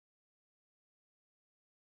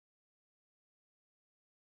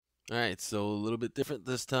Alright, so a little bit different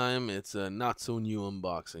this time. It's a not so new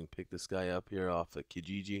unboxing. Picked this guy up here off of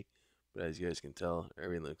Kijiji, but as you guys can tell,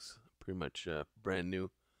 everything looks pretty much brand new.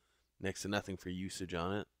 Next to nothing for usage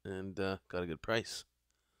on it, and got a good price.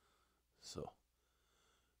 So,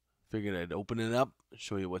 figured I'd open it up,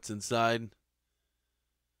 show you what's inside.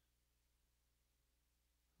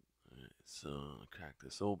 Alright, so crack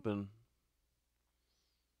this open,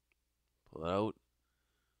 pull it out.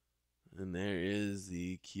 And there is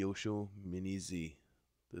the Kyosho Mini Z.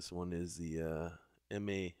 This one is the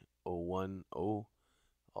MA-010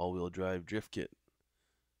 all-wheel drive drift kit.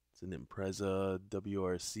 It's an Impreza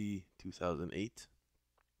WRC 2008.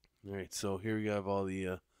 Alright, so here we have all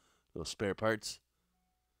the little spare parts.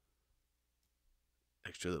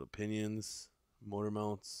 Extra little pinions, motor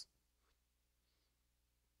mounts,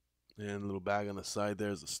 and a little bag on the side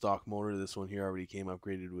there is a stock motor. This one here already came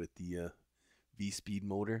upgraded with the V-Speed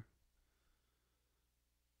motor.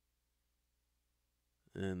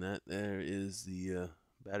 And that there is the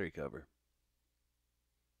battery cover.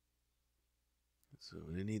 So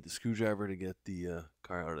we need the screwdriver to get the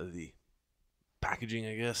car out of the packaging,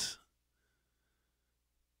 I guess.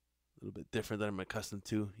 A little bit different than I'm accustomed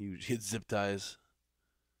to. You usually hit zip ties.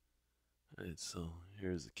 Alright, so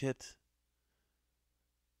here's the kit.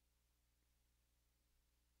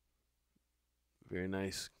 Very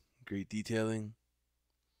nice, great detailing.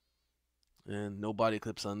 And no body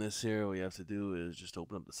clips on this here. What you have to do is just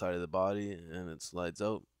open up the side of the body and it slides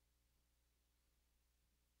out.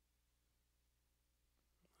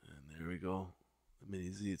 And there we go. The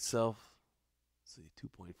Mini Z itself. Let's see,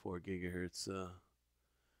 2.4 gigahertz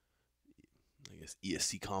I guess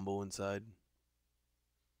ESC combo inside.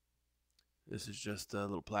 This is just a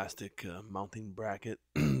little plastic mounting bracket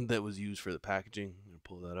that was used for the packaging. I'm gonna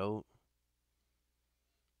pull that out.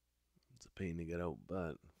 It's a pain to get out,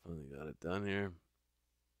 but finally got it done here.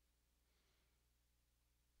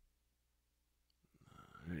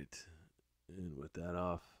 Alright, and with that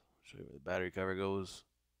off, I'll show you where the battery cover goes.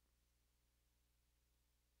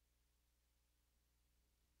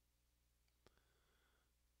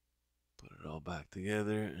 Put it all back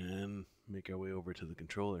together and make our way over to the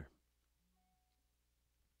controller.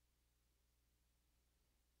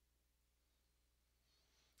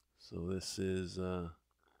 So this is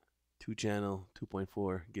 2-channel,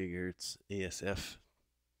 2.4 gigahertz ASF.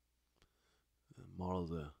 The model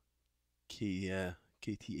is a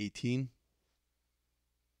KT-18.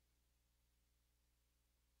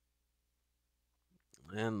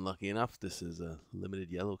 And lucky enough, this is a limited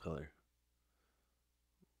yellow color,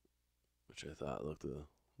 which I thought looked a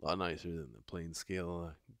lot nicer than the plain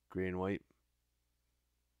scale gray and white.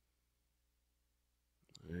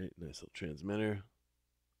 Alright, nice little transmitter.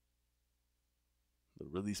 The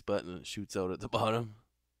release button, it shoots out at the bottom.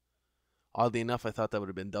 Oddly enough, I thought that would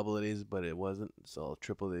have been double A's, but it wasn't. It's all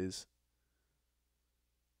triple A's.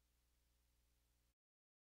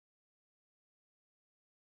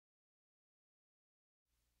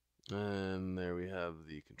 And there we have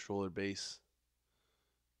the controller base.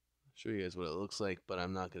 I'll show you guys what it looks like, but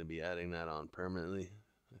I'm not going to be adding that on permanently.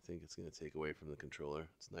 I think it's going to take away from the controller.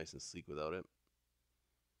 It's nice and sleek without it.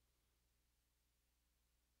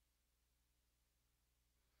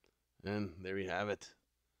 And there we have it.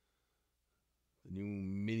 The new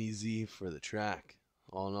Mini Z for the track.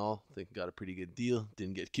 All in all, I think got a pretty good deal.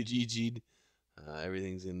 Didn't get Kijiji'd.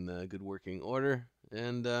 Everything's in good working order.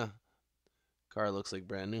 And car looks like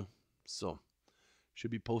brand new. So, should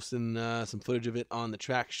be posting some footage of it on the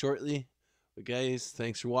track shortly. But guys,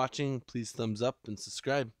 thanks for watching. Please thumbs up and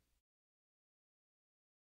subscribe.